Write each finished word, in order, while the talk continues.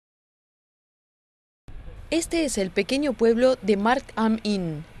Este es el pequeño pueblo de Marktl am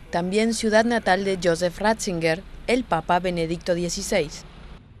Inn, también ciudad natal de Joseph Ratzinger, el Papa Benedicto XVI.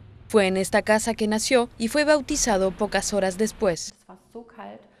 Fue en esta casa que nació y fue bautizado pocas horas después.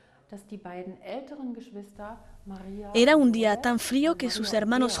 Era un día tan frío que sus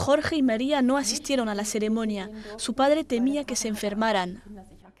hermanos Jorge y María no asistieron a la ceremonia. Su padre temía que se enfermaran.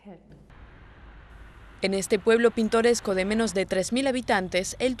 En este pueblo pintoresco de menos de 3.000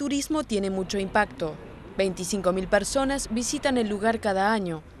 habitantes, el turismo tiene mucho impacto. 25.000 personas visitan el lugar cada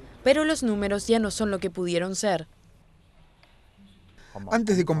año, pero los números ya no son lo que pudieron ser.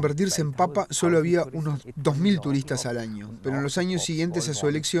 Antes de convertirse en papa, solo había unos 2.000 turistas al año, pero en los años siguientes a su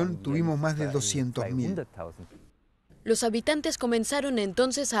elección tuvimos más de 200.000. Los habitantes comenzaron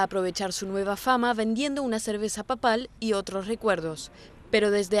entonces a aprovechar su nueva fama vendiendo una cerveza papal y otros recuerdos.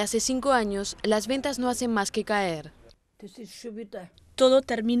 Pero desde hace 5 años, las ventas no hacen más que caer. Todo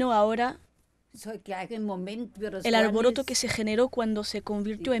terminó ahora. El alboroto que se generó cuando se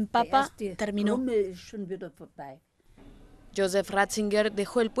convirtió en papa terminó. Joseph Ratzinger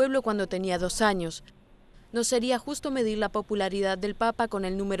dejó el pueblo cuando tenía 2 años. No sería justo medir la popularidad del Papa con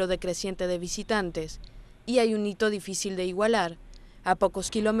el número decreciente de visitantes. Y hay un hito difícil de igualar. A pocos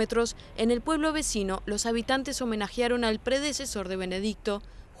kilómetros, en el pueblo vecino, los habitantes homenajearon al predecesor de Benedicto,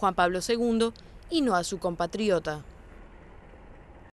 Juan Pablo II, y no a su compatriota.